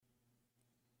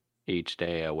Each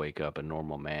day I wake up a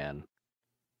normal man,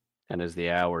 and as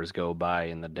the hours go by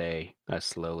in the day, I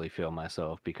slowly feel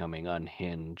myself becoming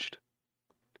unhinged.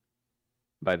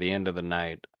 By the end of the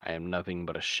night, I am nothing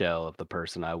but a shell of the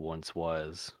person I once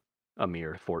was, a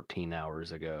mere 14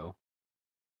 hours ago.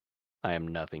 I am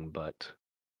nothing but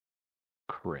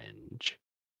cringe.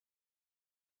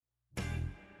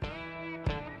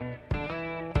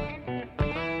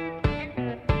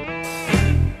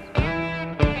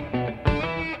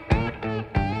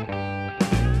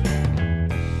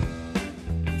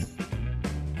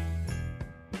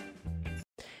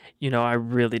 I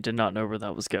really did not know where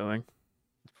that was going.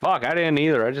 Fuck, I didn't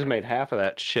either. I just made half of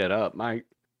that shit up. My It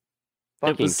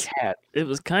fucking was cat. it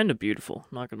was kind of beautiful,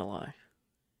 not gonna lie.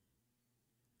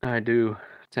 I do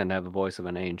tend to have the voice of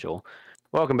an angel.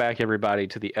 Welcome back, everybody,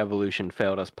 to the Evolution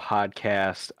Failed Us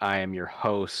podcast. I am your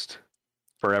host,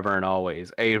 forever and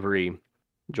always, Avery,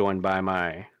 joined by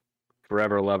my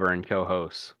forever lover and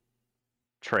co-host,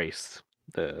 Trace,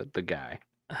 the guy.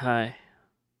 Hi.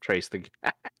 Trace the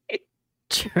guy.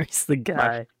 Trace the My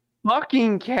guy.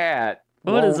 fucking cat.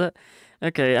 What is won't- that?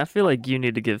 Okay, I feel like you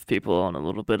need to give people on a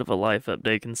little bit of a life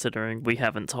update considering we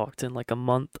haven't talked in like a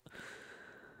month.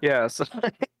 Yeah, so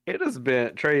it has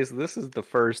been, Trace, this is the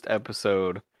first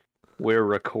episode we're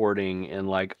recording in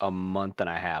like a month and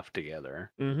a half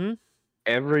together. Mm-hmm.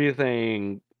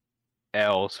 Everything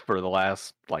else for the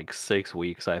last like 6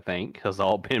 weeks, I think, has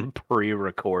all been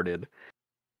pre-recorded.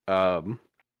 I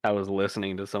was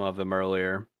listening to some of them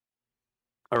earlier,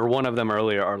 or one of them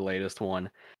earlier, our latest one,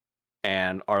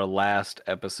 and our last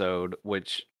episode,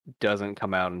 which doesn't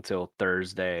come out until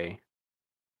Thursday,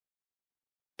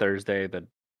 the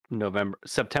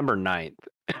September 9th,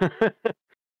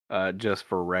 just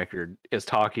for record, is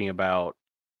talking about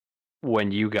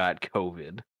when you got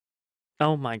COVID.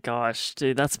 Oh my gosh,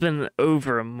 dude, that's been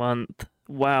over a month.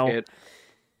 Wow.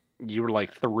 You were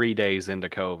like 3 days into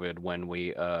COVID when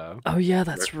we Oh yeah,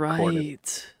 that's recorded.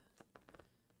 right.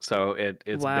 So it's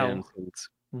been Wow. since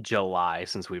July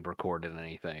since we've recorded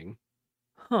anything.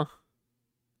 Huh.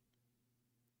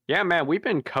 Yeah, man, we've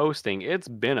been coasting. It's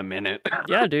been a minute.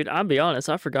 Yeah, dude, I'll be honest,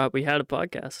 I forgot we had a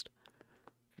podcast.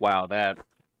 Wow, that's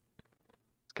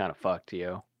kind of fucked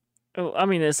you. Oh, I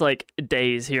mean, it's like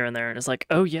days here and there, and it's like,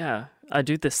 oh yeah, I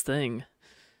do this thing.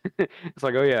 It's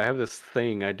like, oh yeah, I have this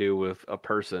thing I do with a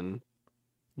person,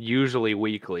 usually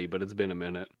weekly, but it's been a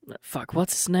minute. Fuck,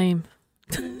 what's his name?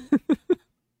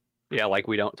 Yeah, like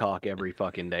we don't talk every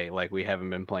fucking day, like we haven't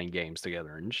been playing games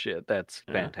together and shit. That's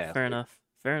fantastic. Fair enough.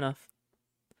 Fair enough.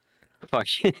 Fuck.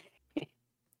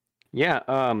 Yeah,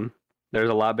 there's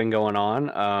a lot been going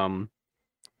on.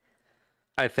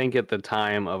 I think at the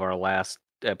time of our last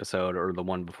episode or the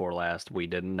one before last, we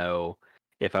didn't know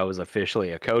if I was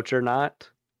officially a coach or not.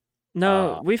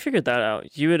 No, we figured that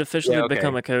out. You had officially Yeah, okay.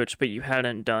 become a coach, but you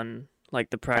hadn't done like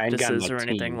the I hadn't gotten practices my or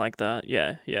anything team. like that.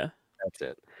 Yeah, yeah. That's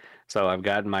it. So I've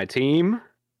gotten my team.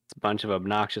 It's a bunch of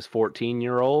obnoxious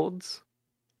 14-year-olds,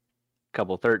 a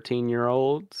couple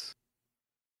 13-year-olds.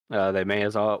 They may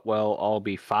as well all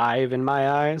be 5 in my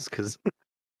eyes because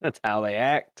that's how they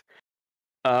act.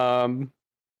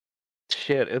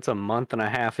 Shit, it's a month and a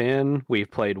half in. We've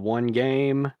played one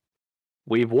game.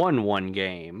 We've won one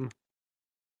game.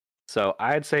 So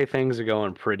I'd say things are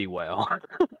going pretty well.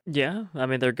 Yeah, I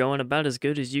mean they're going about as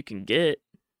good as you can get.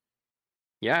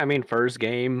 Yeah, I mean, first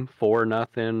game,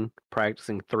 4-0,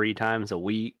 practicing 3 times a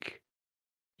week.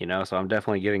 So I'm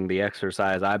definitely getting the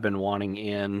exercise I've been wanting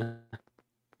in.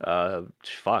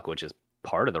 Which is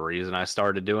part of the reason I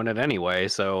started doing it anyway.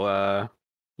 So,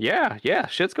 yeah,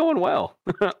 shit's going well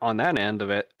on that end of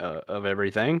it, of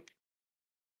everything.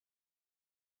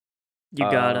 You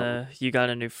got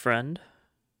a new friend.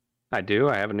 I do.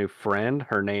 I have a new friend.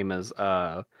 Her name is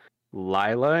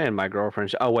Lila, and my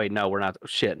girlfriend. Oh wait, no, we're not.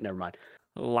 Shit, never mind.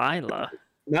 Lila.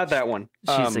 Not that one.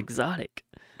 She's exotic.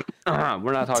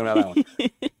 We're not talking about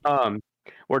that one.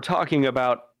 We're talking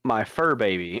about my fur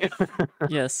baby.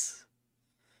 Yes.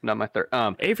 Not my third.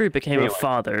 Avery became anyway. a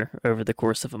father over the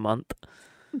course of a month.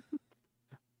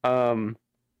 So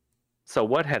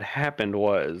what had happened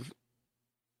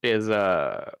is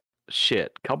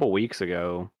shit, couple weeks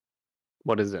ago.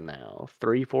 What is it now?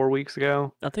 3-4 weeks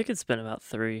ago? I think it's been about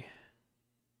 3.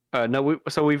 No,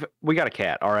 we got a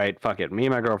cat. All right, fuck it. Me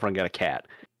and my girlfriend got a cat.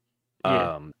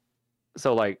 Yeah.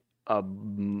 So like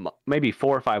maybe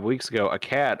 4 or 5 weeks ago,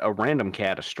 a random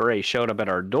cat, a stray, showed up at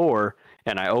our door,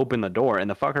 and I opened the door, and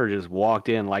the fucker just walked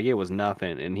in like it was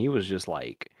nothing, and he was just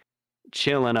like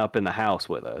chilling up in the house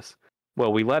with us.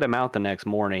 Well, we let him out the next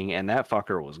morning, and that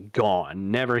fucker was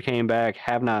gone. Never came back.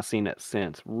 Have not seen it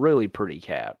since. Really pretty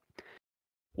cat.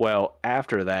 Well,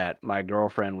 after that, my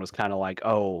girlfriend was kind of like,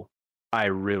 oh, I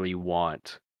really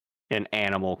want an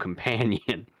animal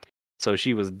companion. So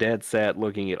she was dead set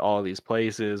looking at all these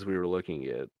places. We were looking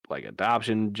at like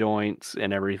adoption joints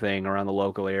and everything around the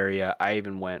local area. I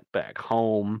even went back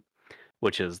home,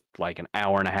 which is like an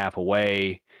hour and a half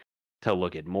away, to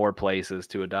look at more places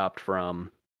to adopt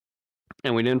from.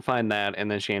 And we didn't find that.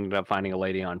 And then she ended up finding a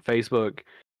lady on Facebook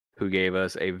who gave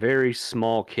us a very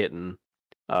small kitten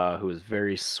who is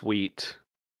very sweet.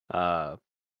 Uh,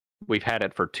 we've had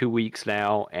it for 2 weeks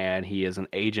now, and he is an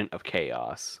agent of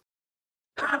chaos.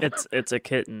 It's a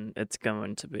kitten. It's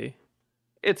going to be.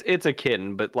 It's a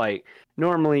kitten, but like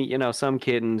normally, some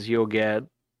kittens you'll get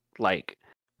like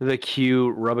the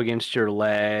cute rub against your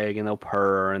leg and they'll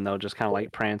purr and they'll just kind of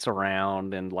like prance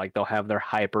around and like they'll have their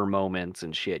hyper moments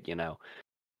and shit.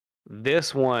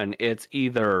 This one, it's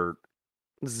either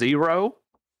 0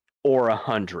 or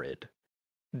 100.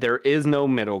 There is no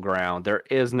middle ground. There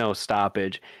is no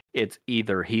stoppage. It's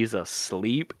either he's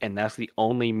asleep and that's the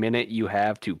only minute you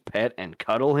have to pet and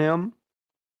cuddle him,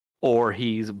 or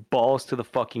he's balls to the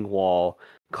fucking wall,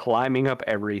 climbing up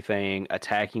everything,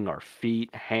 attacking our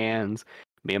feet, hands.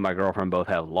 Me and my girlfriend both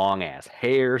have long ass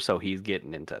hair, so he's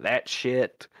getting into that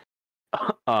shit.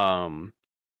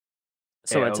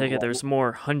 So I take it there's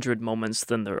more 100 moments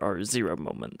than there are 0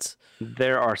 moments.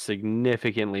 There are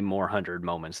significantly more 100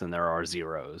 moments than there are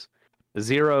zeros. The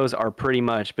zeros are pretty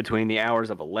much between the hours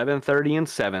of 11:30 and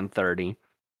 7:30,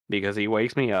 because he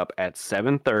wakes me up at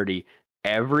 7:30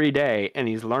 every day, and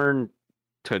he's learned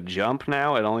to jump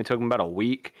now. It only took him about a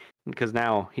week, because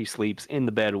now he sleeps in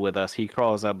the bed with us. He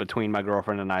crawls up between my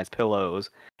girlfriend and I's pillows,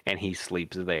 and he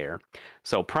sleeps there.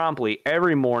 So promptly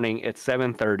every morning at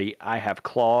 7:30, I have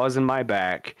claws in my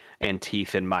back and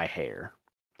teeth in my hair.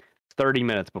 30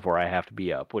 minutes before I have to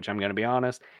be up, which I'm going to be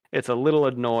honest, it's a little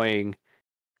annoying.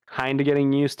 Kind of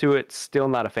getting used to it. Still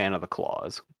not a fan of the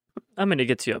claws. I mean, it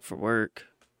gets you up for work.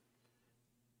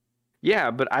 Yeah,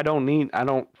 but I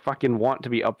don't fucking want to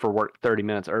be up for work 30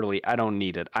 minutes early. I don't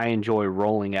need it. I enjoy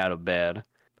rolling out of bed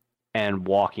and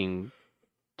walking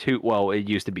it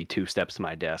used to be 2 steps to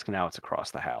my desk. Now it's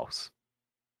across the house.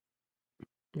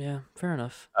 Yeah, fair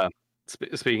enough.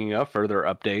 Speaking of further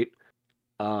update,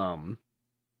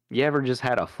 you ever just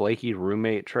had a flaky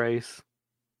roommate, Trace?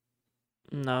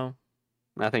 No.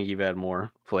 I think you've had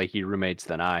more flaky roommates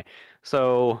than I.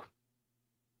 So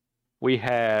we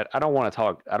had, I don't want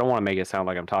to make it sound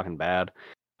like I'm talking bad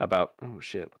about, oh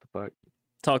shit, what the fuck?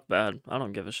 Talk bad. I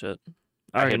don't give a shit.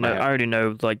 I already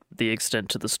know like the extent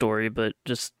to the story, but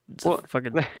just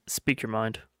fucking speak your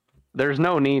mind. There's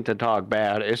no need to talk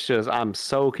bad. It's just I'm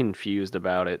so confused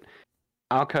about it.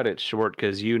 I'll cut it short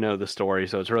because you know the story,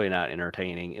 so it's really not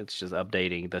entertaining. It's just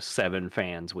updating the 7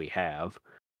 fans we have.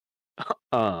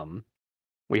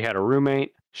 We had a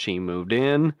roommate. She moved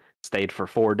in, stayed for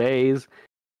 4 days,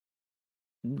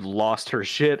 lost her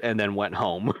shit, and then went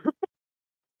home.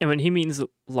 And when he means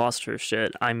lost her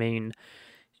shit, I mean,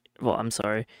 well, I'm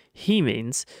sorry. He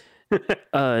means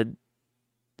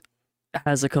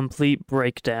has a complete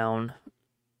breakdown,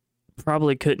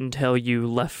 probably couldn't tell you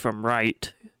left from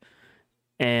right,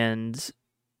 and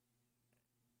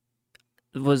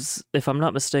was, if I'm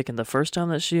not mistaken, the first time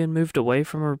that she had moved away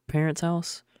from her parents'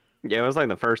 house. Yeah, it was like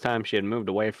the first time she had moved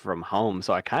away from home,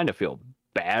 so I kind of feel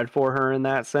bad for her in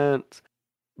that sense.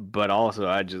 But also,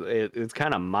 it's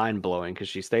kind of mind blowing because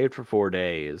she stayed for 4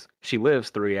 days. She lives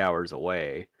 3 hours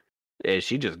away. And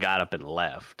she just got up and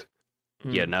left.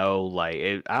 I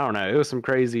don't know. It was some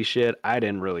crazy shit. I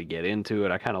didn't really get into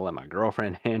it. I kind of let my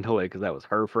girlfriend handle it because that was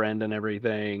her friend and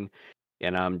everything.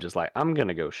 And I'm just like, I'm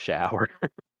gonna go shower.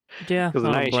 Yeah, Because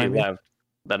the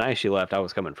night she left, I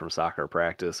was coming from soccer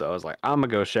practice. So I was like, I'm gonna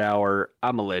go shower.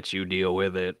 I'm gonna let you deal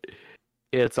with it.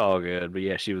 It's all good. But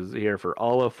yeah, she was here for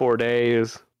all of 4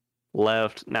 days.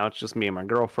 Left. Now it's just me and my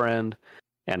girlfriend.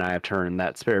 And I have turned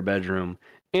that spare bedroom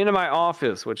into my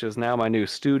office, which is now my new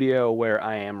studio where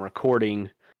I am recording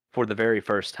for the very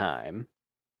first time.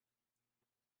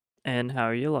 And how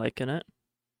are you liking it?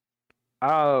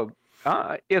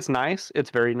 It's nice. It's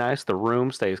very nice. The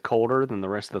room stays colder than the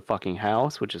rest of the fucking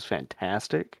house, which is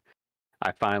fantastic.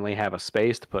 I finally have a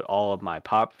space to put all of my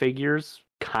pop figures.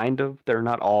 Kind of. They're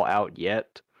not all out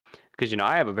yet. Because,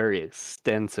 I have a very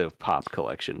extensive pop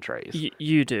collection, Trace.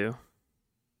 You do.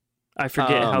 I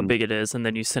forget how big it is, and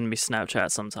then you send me Snapchat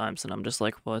sometimes, and I'm just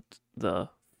like, what the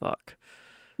fuck?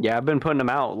 Yeah, I've been putting them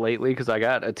out lately because I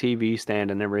got a TV stand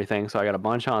and everything, so I got a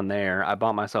bunch on there. I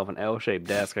bought myself an L-shaped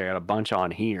desk. I got a bunch on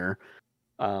here,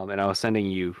 and I was sending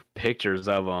you pictures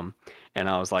of them, and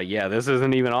I was like, yeah, this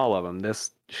isn't even all of them.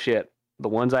 This shit, the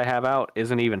ones I have out,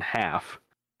 isn't even half.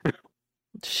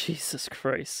 Jesus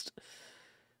Christ.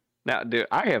 Now, dude,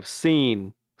 I have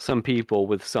seen some people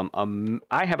with some.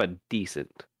 I have a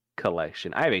decent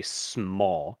collection. I have a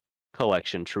small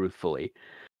collection, truthfully.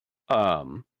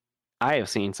 I have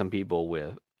seen some people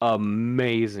with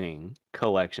amazing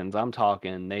collections. I'm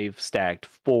talking they've stacked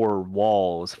 4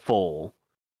 walls full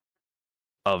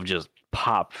of just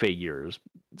pop figures,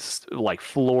 like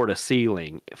floor to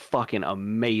ceiling, fucking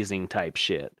amazing type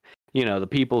shit. You know, the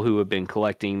people who have been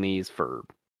collecting these for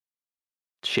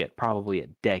shit, probably a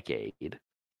decade.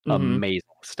 Mm-hmm. Amazing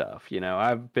stuff. You know,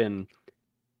 I've been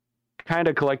kind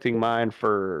of collecting mine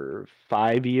for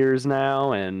 5 years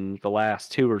now, and the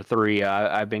last 2 or 3,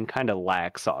 I've been kind of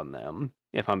lax on them,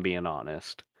 if I'm being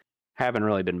honest. Haven't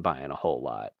really been buying a whole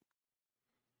lot.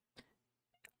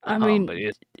 I But mean,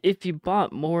 it's if you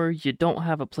bought more, you don't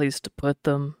have a place to put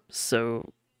them,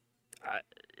 so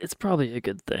it's probably a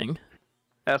good thing.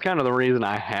 that's kind of the reason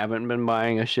I haven't been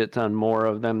buying a shit ton more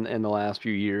of them in the last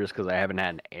few years, because I haven't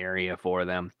had an area for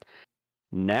them.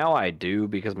 Now I do,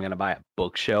 because I'm going to buy a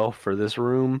bookshelf for this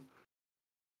room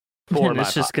for And my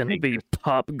it's just pop gonna be figures.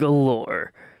 pop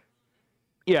galore.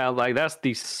 Yeah, like that's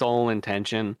the sole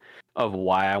intention of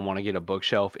why I want to get a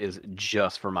bookshelf, is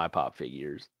just for my pop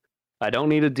figures. I don't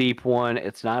need a deep one.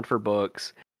 It's not for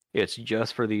books. It's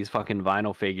just for these fucking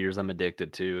vinyl figures I'm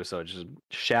addicted to. So it's just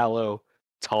shallow,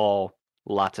 tall,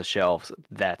 lots of shelves.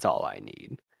 That's all I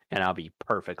need. And I'll be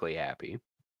perfectly happy.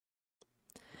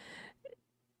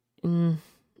 Mm,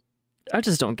 I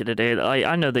just don't get it.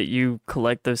 I know that you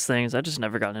collect those things. I just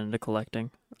never got into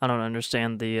collecting. I don't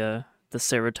understand the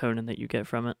serotonin that you get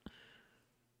from it.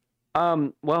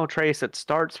 Well, Trace, it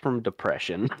starts from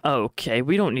depression. Okay,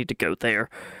 we don't need to go there.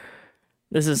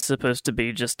 This is supposed to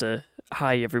be just a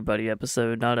hi everybody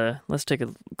episode, not a let's take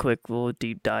a quick little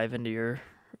deep dive into your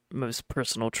most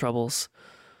personal troubles.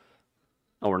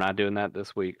 Oh, we're not doing that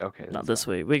this week. Okay, Not that's this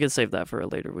fine. week. We could save that for a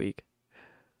later week.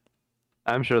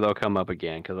 I'm sure they'll come up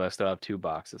again because I still have 2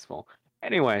 boxes full.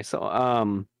 Anyway, so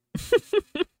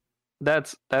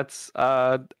that's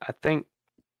I think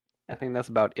that's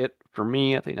about it for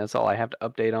me. I think that's all I have to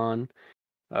update on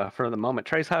for the moment.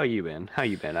 Trace, how you been? How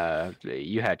you been?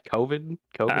 You had COVID?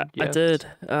 I, COVID, I yes. did.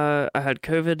 I had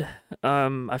COVID.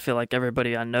 I feel like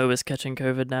everybody I know is catching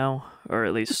COVID now, or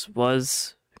at least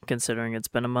was, considering it's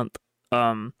been a month.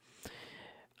 Um,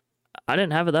 I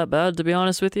didn't have it that bad, to be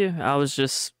honest with you. I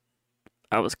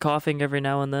was coughing every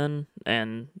now and then,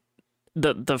 and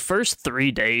the first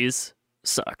 3 days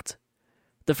sucked.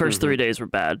 The first Mm-hmm. 3 days were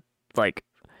bad. Like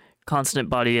constant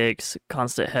body aches,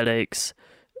 constant headaches,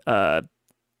 uh,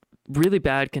 really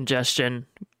bad congestion,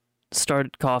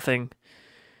 started coughing,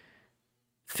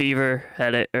 fever,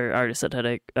 headache, or I already said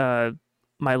headache.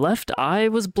 My left eye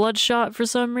was bloodshot for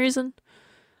some reason.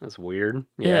 That's weird.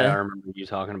 Yeah, I Yeah, remember you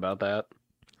talking about that.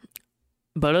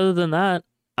 but other than that,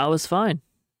 I was fine.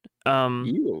 Um,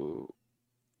 You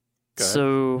go ahead.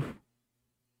 so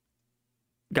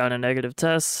got a negative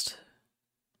test,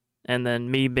 and then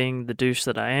me being the douche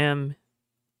that I am,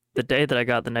 the day that I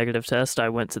got the negative test, I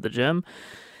went to the gym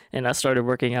and I started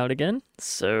working out again.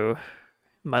 So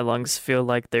my lungs feel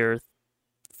like they're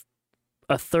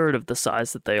a third of the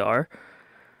size that they are.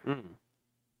 Mm.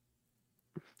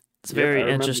 It's Yep, I very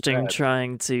remember interesting that.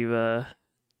 trying to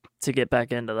get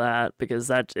back into that because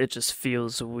that it just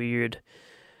feels weird.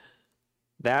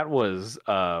 That was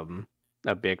a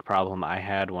big problem I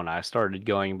had when I started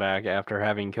going back after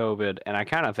having COVID, and I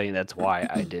kind of think that's why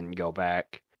I didn't go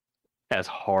back as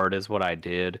hard as what I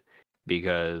did,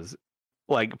 because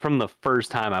like from the first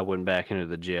time I went back into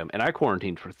the gym, and I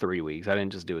quarantined for 3 weeks. I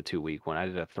didn't just do a 2 week one. I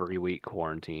did a 3 week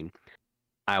quarantine.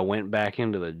 I went back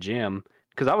into the gym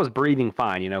because I was breathing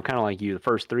fine, you know, kind of like you. The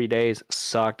first 3 days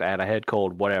sucked. I had a head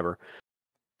cold, whatever.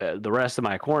 The rest of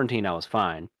my quarantine, I was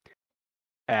fine.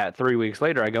 At 3 weeks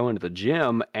later, I go into the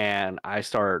gym and I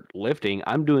start lifting.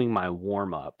 I'm doing my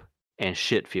warm up, and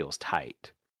shit feels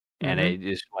tight, and Mm-hmm.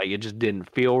 it just didn't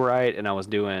feel right. And I was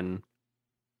doing.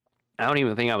 I don't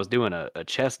even think I was doing a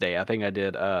chest day. I think I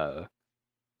did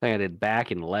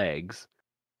back and legs,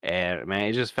 and man,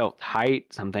 it just felt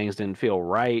tight. Some things didn't feel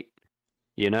right,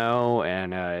 you know,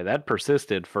 and that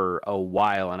persisted for a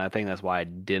while. And I think that's why I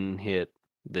didn't hit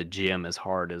the gym as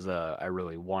hard as I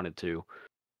really wanted to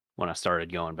when I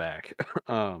started going back.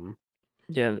 um,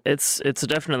 Yeah, it's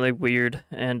definitely weird,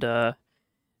 and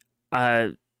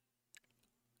I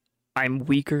I'm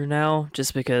weaker now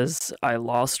just because I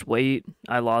lost weight.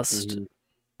 I lost mhm.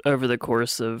 over the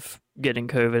course of getting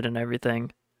COVID and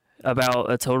everything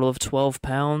about a total of 12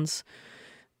 pounds.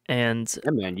 And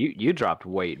Yeah, man, you dropped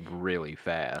weight really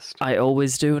fast. I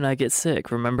always do when I get sick.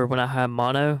 Remember when I had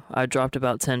mono? I dropped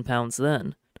about 10 pounds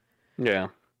then. Yeah.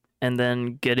 And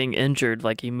then getting injured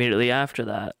like immediately after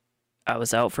that, I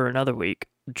was out for another week.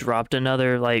 dropped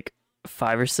another like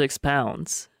 5 or 6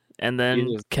 pounds, and You then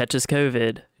just, catches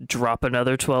COVID, drop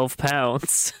another 12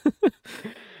 pounds.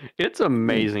 it's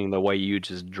amazing the way you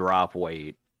just drop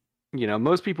weight. You know,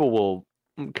 most people will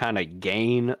kind of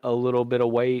gain a little bit of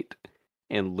weight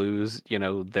and lose,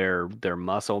 their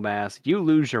muscle mass. You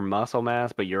lose your muscle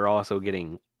mass, but you're also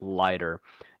getting lighter.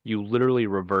 You literally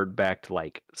revert back to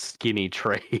like skinny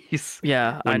trays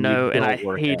Yeah, I when you know, and I don't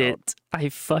work hate out. it. I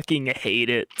fucking hate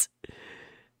it.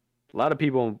 A lot of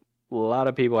people a lot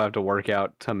of people have to work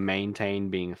out to maintain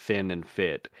being thin and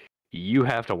fit. You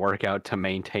have to work out to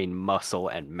maintain muscle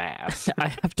and mass. I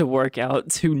have to work out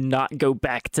to not go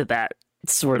back to that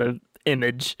sort of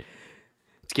image.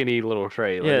 Skinny little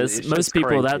tray. Like, Yes, it's most just people,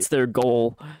 crazy. that's their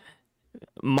goal.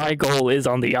 My goal is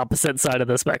on the opposite side of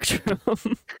the spectrum.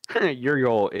 Your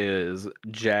goal is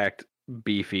jacked,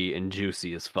 beefy, and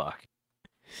juicy as fuck.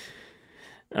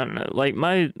 I don't know, like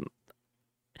my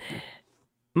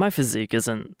physique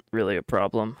isn't really a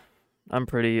problem. I'm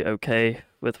pretty okay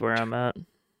with where I'm at.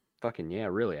 Fucking yeah,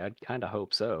 really. I'd kind of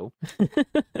hope so.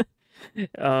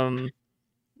 Um,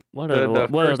 The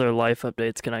what first, other life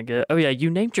updates can I get? Oh yeah, you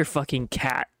named your fucking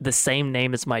cat the same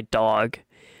name as my dog.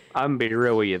 I'm be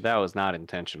real with you, that was not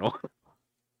intentional.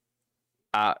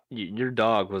 Your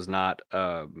dog was not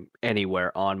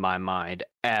anywhere on my mind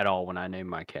at all when I named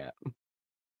my cat.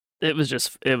 It was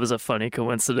a funny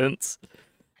coincidence.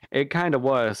 It kind of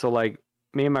was. So like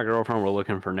me and my girlfriend were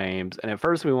looking for names, and at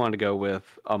first we wanted to go with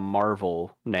a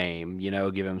Marvel name,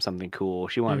 give him something cool.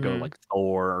 She wanted to go with Hmm. like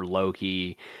Thor or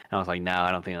Loki, and I was like, no,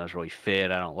 I don't think that's really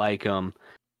fit. I don't like him.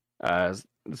 Uh,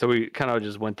 so we kind of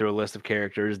just went through a list of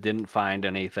characters, didn't find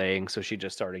anything, so she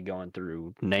just started going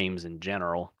through names in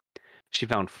general. She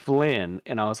found Flynn,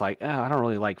 and I was like, oh, I don't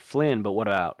really like Flynn, but what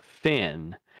about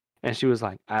Finn? And she was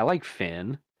like, I like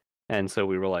Finn. And so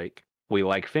we were like, we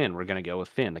like Finn. We're going to go with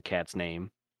Finn. The cat's name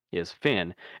is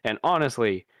Finn. And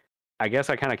honestly, I guess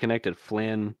I kind of connected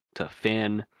Flynn to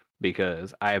Finn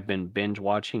because I have been binge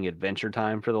watching Adventure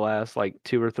Time for the last like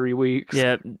 2 or 3 weeks.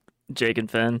 Yeah, Jake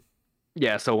and Finn.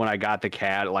 Yeah, so when I got the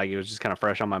cat, like it was just kind of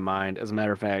fresh on my mind. As a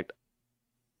matter of fact,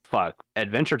 fuck,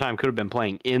 Adventure Time could have been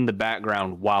playing in the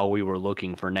background while we were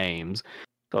looking for names.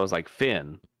 So I was like,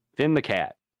 Finn the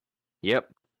cat. Yep,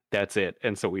 that's it.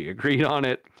 And so we agreed on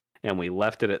it and we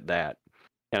left it at that.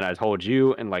 And I told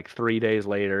you, and like 3 days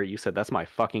later, you said, that's my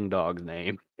fucking dog's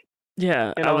name.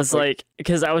 Yeah, And I I was was like, like,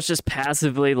 because I was just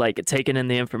passively like taking in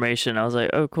the information. I was like,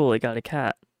 oh, cool, he got a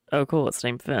cat. Oh, cool, it's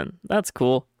named Finn. That's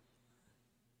cool.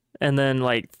 And then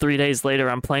like 3 days later,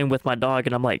 I'm playing with my dog,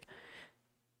 and I'm like,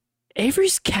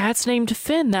 Avery's cat's named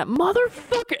Finn. That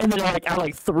motherfucker. And then I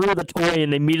like threw the toy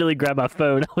and immediately grabbed my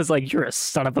phone. I was like, you're a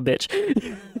son of a bitch.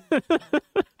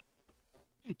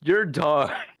 your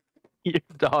dog, your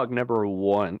dog never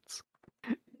once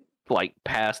like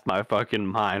passed my fucking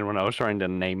mind when I was trying to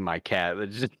name my cat.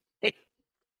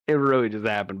 It really just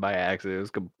happened by accident. It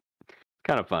was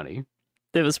kind of funny.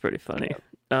 It was pretty funny.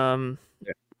 Um,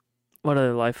 Yeah. what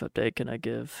other life update can I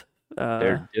give?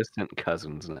 They're distant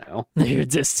cousins now. They're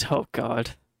just oh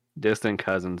god. Distant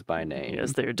cousins by name.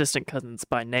 Yes, they are distant cousins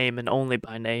by name and only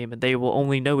by name, and they will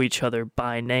only know each other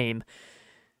by name.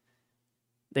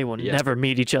 They will Yeah. never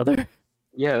meet each other.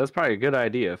 Yeah, that's probably a good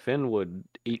idea. Finn would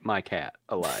eat my cat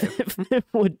alive. It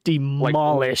would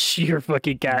demolish your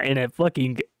fucking cat in a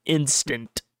fucking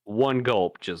instant. One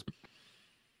gulp, just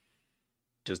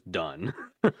done.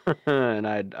 And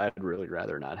I'd really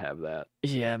rather not have that.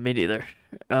 Yeah, me neither.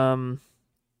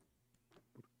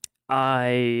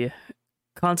 I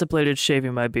contemplated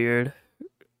shaving my beard,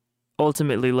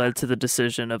 ultimately led to the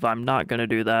decision of I'm not going to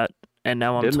do that, and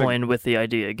now I'm Didn't a, toying with the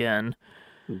idea again.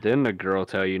 didn't a girl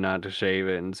tell you not to shave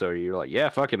it, and so you're like, yeah,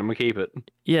 fuck it, I'm gonna keep it.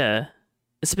 Yeah.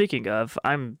 Speaking of,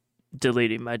 I'm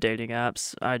deleting my dating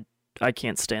apps. I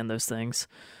can't stand those things.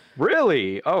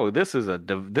 Really? Oh, this is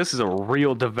a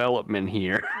real development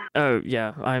here. Oh,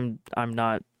 yeah, I'm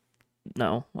not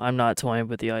no, I'm not toying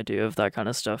with the idea of that kind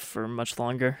of stuff for much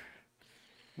longer.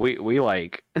 We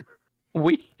like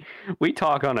we we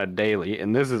talk on a daily,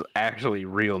 and this is actually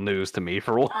real news to me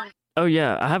for one. Oh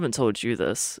yeah, I haven't told you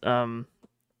this.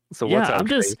 So Yeah, what's up,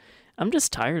 Chase? I'm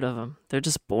just tired of them. They're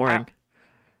just How, boring.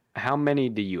 how many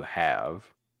do you have?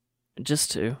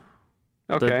 Just two.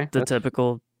 Okay, The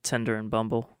typical Tinder and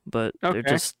Bumble, but okay.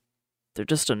 they're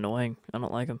just annoying. I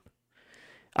don't like them.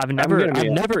 I'm gonna I've be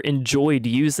never enjoyed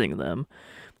using them,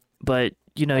 but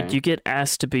okay. you get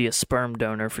asked to be a sperm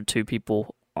donor for two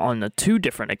people on the two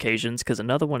different occasions because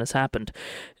another one has happened.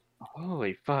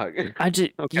 Holy fuck.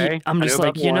 Okay, I'm I knew just about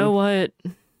like, the you know one.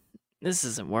 what? This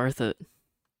isn't worth it.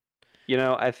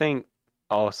 I think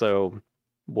also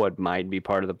what might be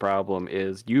part of the problem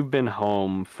is you've been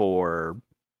home for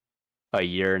a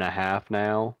year and a half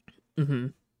now, Mm-hmm.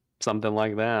 something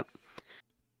like that.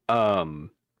 Um,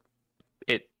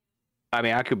 it. I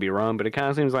mean, I could be wrong, but it kind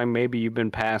of seems like maybe you've been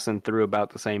passing through about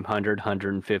the same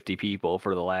 150 people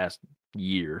for the last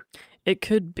year. It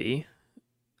could be.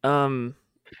 Um,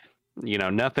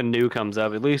 Nothing new comes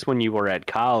up. At least when you were at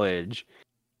college,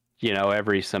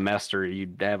 every semester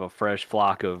you'd have a fresh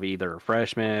flock of either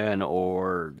freshmen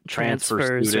or transfer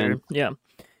transfers or students, yeah,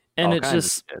 and all it's kinds of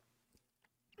just shit.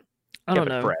 I Kept don't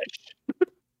it know. fresh.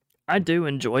 I do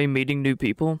enjoy meeting new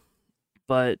people,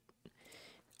 but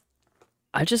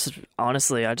I just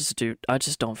honestly, I just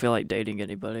don't feel like dating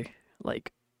anybody.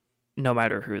 Like, no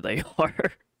matter who they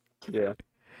are. Yeah.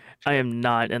 I am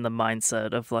not in the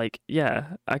mindset of like,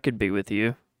 yeah, I could be with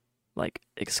you, like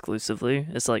exclusively.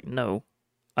 It's like, no,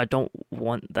 I don't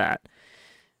want that.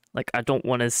 Like, I don't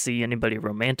want to see anybody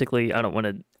romantically. I don't want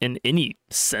to, in any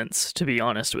sense, to be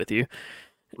honest with you.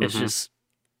 It's Mhm. just,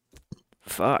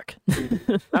 fuck.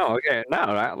 No, okay.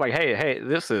 No, like, hey,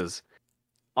 this is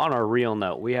on a real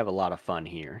note. We have a lot of fun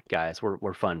here, guys.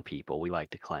 We're fun people. We like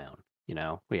to clown.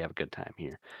 We have a good time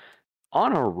here.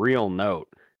 On a real note,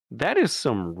 that is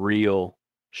some real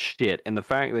shit. And the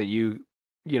fact that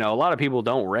a lot of people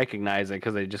don't recognize it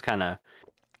because they just kind of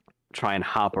try and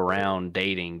hop around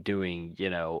dating, doing,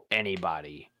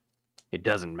 anybody. It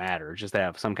doesn't matter. Just to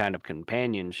have some kind of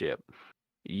companionship.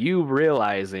 You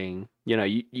realizing,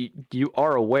 you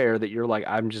are aware that you're like,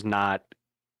 I'm just not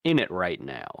in it right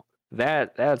now.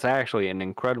 That's actually an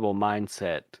incredible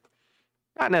mindset.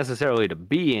 Not necessarily to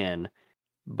be in,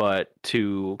 but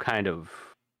to kind of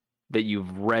that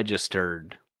you've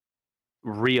registered,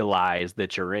 realize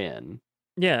that you're in.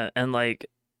 Yeah, and like,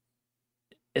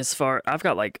 I've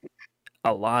got like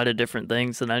a lot of different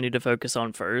things that I need to focus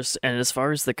on first. And as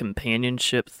far as the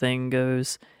companionship thing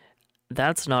goes,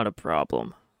 that's not a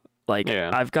problem. Like,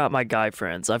 Yeah. I've got my guy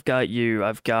friends, I've got you,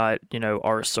 I've got,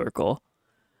 our circle.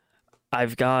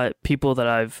 I've got people that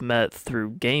I've met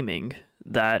through gaming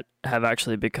that have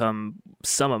actually become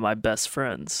some of my best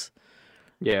friends.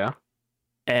 Yeah.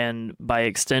 And by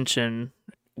extension,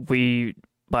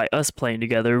 by us playing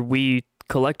together, we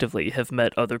collectively have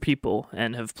met other people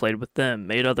and have played with them,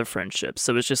 made other friendships.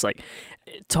 So it's just like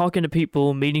talking to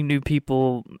people, meeting new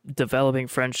people, developing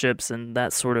friendships, and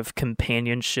that sort of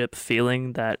companionship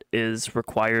feeling that is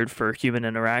required for human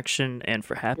interaction and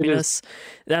for happiness.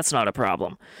 That's not a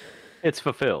problem. It's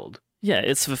fulfilled. Yeah,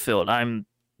 it's fulfilled. I'm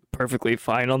perfectly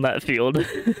fine on that field.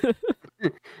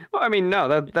 Well, I mean,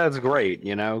 no, that's great,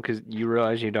 because you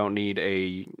realize you don't need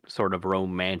a sort of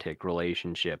romantic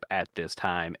relationship at this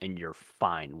time, and you're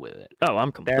fine with it. Oh,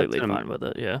 I'm completely That's fine with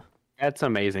it. Yeah. That's an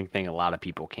amazing thing a lot of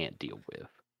people can't deal with.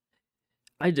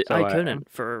 So I couldn't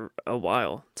for a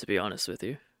while, to be honest with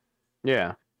you.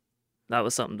 Yeah. That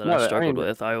was something that No, I I struggled mean,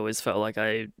 with. I always felt like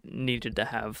I needed to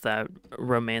have that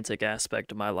romantic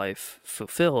aspect of my life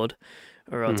fulfilled,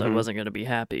 or else I mhm. wasn't going to be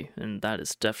happy, and that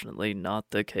is definitely not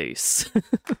the case.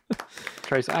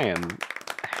 Trace, I am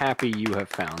happy you have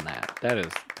found that. That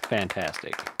is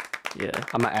fantastic. Yeah.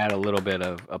 I'm gonna add a little bit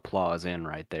of applause in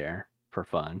right there for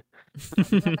fun.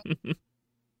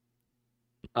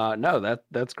 No,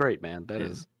 that's great, man. That Yeah.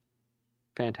 is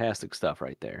fantastic stuff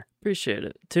right there. Appreciate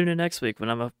it. Tune in next week when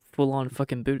I'm a full-on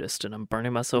fucking Buddhist and I'm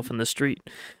burning myself in the street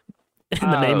in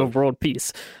the name of world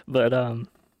peace. But I'm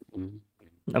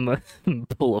gonna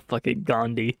pull a fucking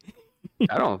Gandhi.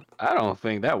 I don't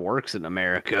think that works in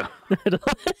America. To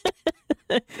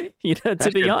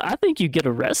be honest, I think you get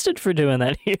arrested for doing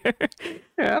that here.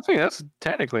 Yeah, I think that's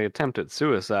technically attempted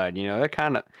suicide. That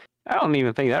kind of. I don't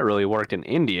even think that really worked in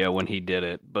India when he did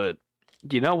it. But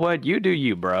you know what? You do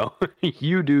you, bro.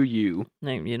 You do you.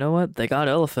 Hey, you know what? They got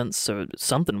elephants, so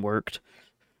something worked.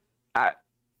 I.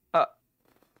 Uh.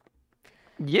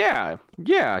 Yeah.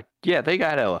 Yeah. Yeah. They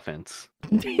got elephants.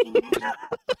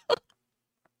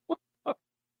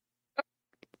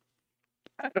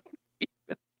 I don't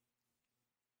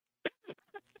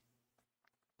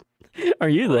Are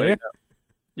you there?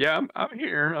 Yeah, I'm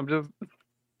here. I'm just.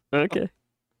 Okay.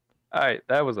 All right,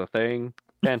 that was a thing.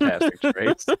 Fantastic,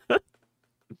 Trace.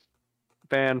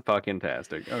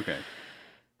 Fan-fucking-tastic. Okay.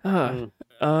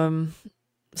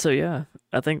 So yeah,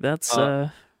 I think that's You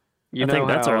I know think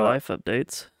that's how our life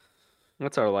updates.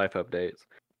 that's our life updates.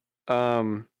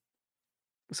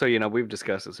 So we've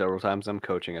discussed it several times. I'm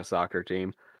coaching a soccer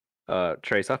team.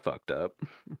 Trace, I fucked up.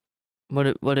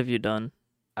 What have you done?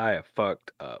 I have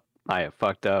fucked up. I have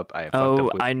fucked up. I have fucked Oh,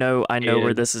 up with I know where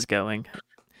kid. this is going.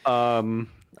 Um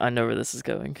I know where this is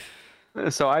going.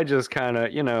 so I just kind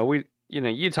of,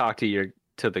 you talk to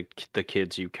to the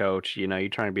kids you coach. You know, you're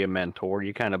trying to be a mentor.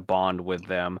 You kind of bond with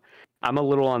them. I'm a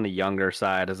little on the younger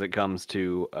side as it comes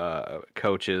to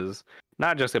coaches,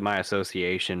 not just in my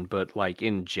association, but like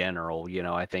in general. You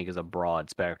know, I think is a broad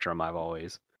spectrum. I've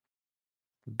always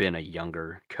been a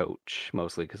younger coach,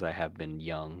 mostly because I have been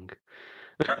young.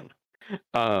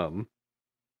 um,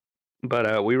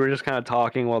 but we were just kind of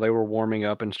talking while they were warming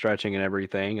up and stretching and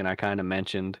everything, and I kind of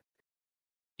mentioned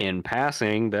in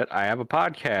passing that I have a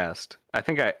podcast. I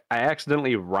think I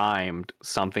accidentally rhymed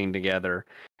something together,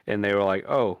 and they were like,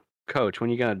 "Oh, coach, when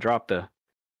you gonna drop the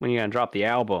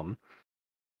album?"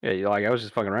 Yeah, like I was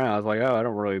just fucking around. I was like, "Oh, I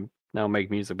don't really now make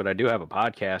music, but I do have a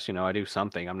podcast. You know, I do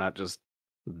something. I'm not just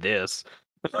this."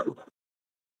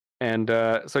 And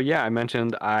so yeah, I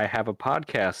mentioned I have a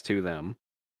podcast to them,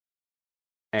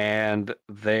 and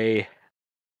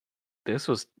this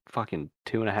was fucking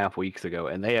 2.5 weeks ago,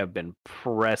 and they have been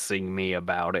pressing me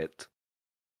about it.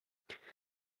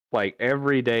 Like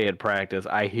every day at practice,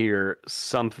 I hear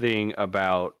something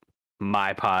about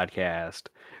my podcast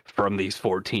from these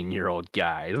 14-year-old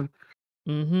guys.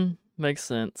 Mm-hmm. Makes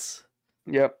sense.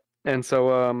 Yep. And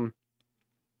so,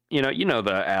 you know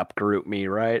the app GroupMe,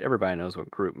 right? Everybody knows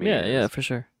what GroupMe is. Yeah, for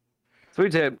sure. So we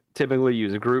typically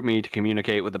use a GroupMe to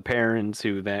communicate with the parents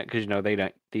who then, because you know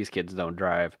these kids don't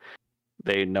drive.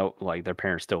 They know, like, their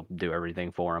parents still do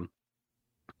everything for them.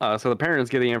 So the parents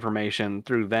get the information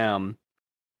through them,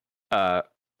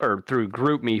 or through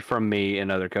GroupMe from me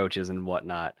and other coaches and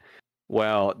whatnot.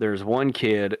 Well, there's one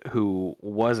kid who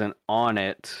wasn't on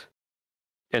it,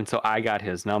 and so I got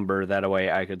his number. That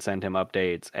way I could send him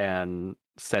updates and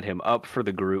set him up for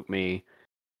the GroupMe.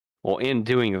 Well, in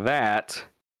doing that,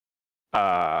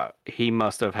 he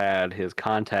must have had his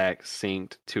contacts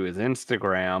synced to his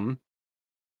Instagram.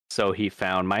 So he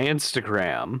found my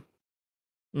Instagram.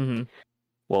 Mm-hmm.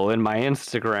 Well, in my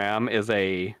Instagram is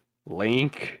a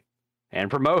link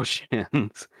and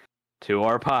promotions to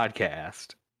our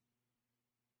podcast.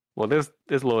 Well, this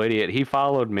little idiot, he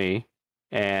followed me,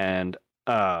 and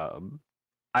I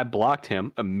blocked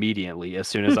him immediately as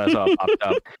soon as I saw it popped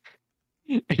up.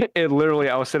 It literally,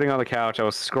 I was sitting on the couch, I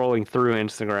was scrolling through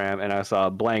Instagram, and I saw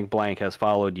blank blank has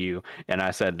followed you, and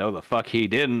I said, no, the fuck he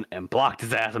didn't, and blocked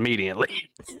his ass immediately.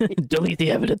 Delete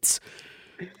the evidence.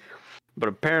 But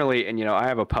apparently, and you know, I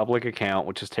have a public account,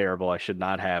 which is terrible. I should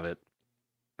not have it.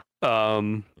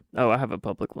 Oh, I have a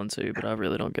public one too, but I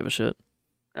really don't give a shit.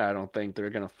 I don't think they're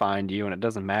gonna find you, and it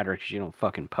doesn't matter because you don't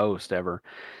fucking post ever.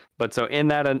 But so in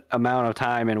that amount of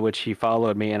time in which he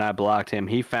followed me and I blocked him,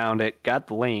 he found it, got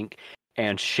the link,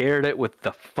 and shared it with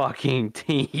the fucking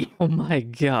team. Oh my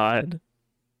god.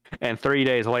 And 3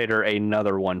 days later,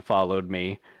 another one followed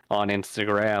me on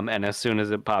Instagram, and as soon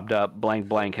as it popped up, blank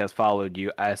blank has followed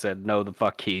you, I said, no, the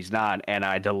fuck he's not, and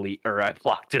I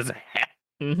blocked his ass.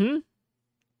 Mm-hmm.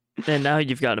 And now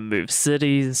you've got to move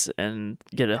cities and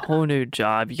get a whole new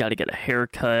job. You got to get a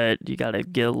haircut. You got to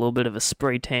get a little bit of a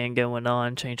spray tan going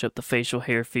on, change up the facial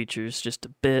hair features just a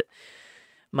bit.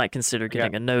 Might consider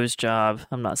getting a nose job.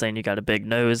 I'm not saying you got a big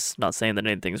nose. Not saying that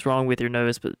anything's wrong with your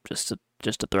nose, but just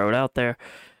to throw it out there.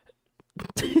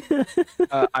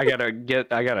 I gotta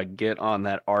get on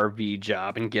that RV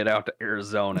job and get out to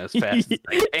Arizona as fast as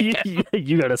I can.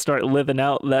 You gotta start living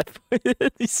out the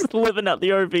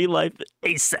RV life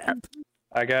ASAP.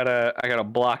 I gotta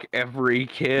block every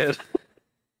kid.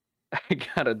 I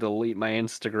gotta delete my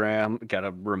Instagram.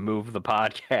 Gotta remove the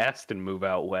podcast and move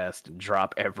out west and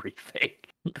drop everything.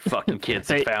 The fucking kids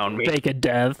have found me. Fake a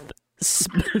death.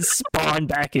 Spawn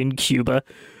back in Cuba.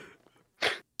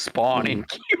 Spawn in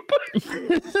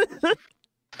Cuba.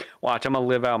 Watch, I'm gonna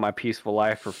live out my peaceful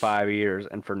life for 5 years,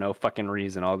 and for no fucking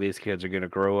reason, all these kids are gonna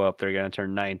grow up. They're gonna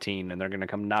turn 19, and they're gonna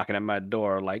come knocking at my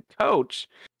door like, "Coach,"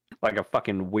 like a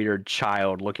fucking weird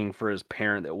child looking for his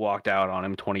parent that walked out on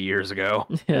him 20 years ago.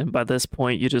 Yeah, and by this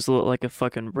point, you just look like a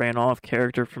fucking ran off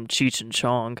character from Cheech and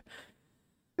Chong.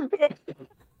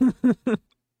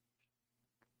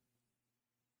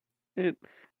 Man,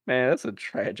 that's a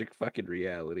tragic fucking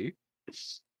reality.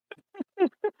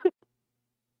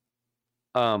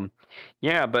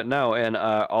 Yeah, but no, in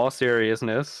all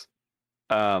seriousness,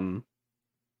 yeah,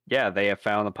 they have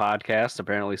found the podcast.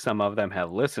 Apparently some of them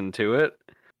have listened to it.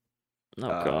 Oh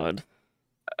god.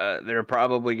 They're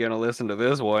probably gonna listen to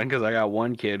this one because I got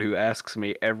one kid who asks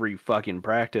me every fucking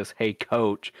practice, "Hey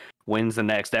coach, when's the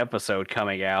next episode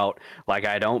coming out?" Like,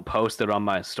 I don't post it on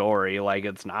my story. Like,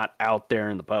 it's not out there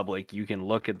in the public. You can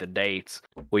look at the dates.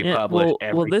 We publish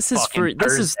every this is fucking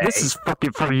Thursday. this is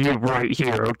fucking for you right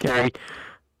here, okay?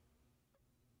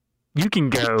 You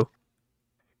can go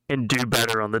and do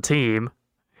better on the team.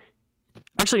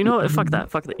 Actually, you know what? Fuck that.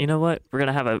 Fuck that. You know what? We're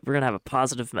gonna have a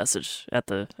positive message at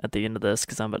the end of this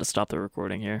because I'm about to stop the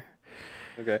recording here.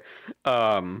 Okay.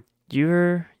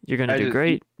 You're gonna I do just-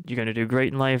 great. You're gonna do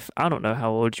great in life. I don't know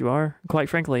how old you are. Quite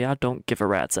frankly, I don't give a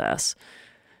rat's ass.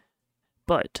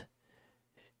 But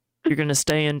you're gonna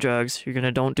stay in drugs. You're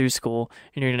gonna don't do school,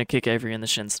 and you're gonna kick Avery in the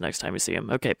shins the next time you see him.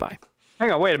 Okay, bye.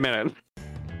 Hang on, wait a minute.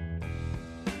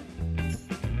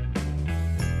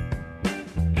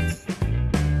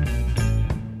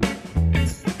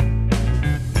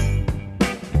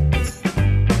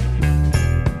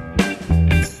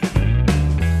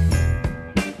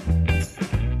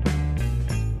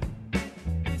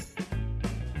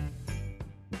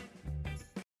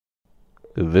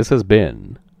 This has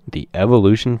been the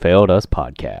Evolution Failed Us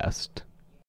podcast.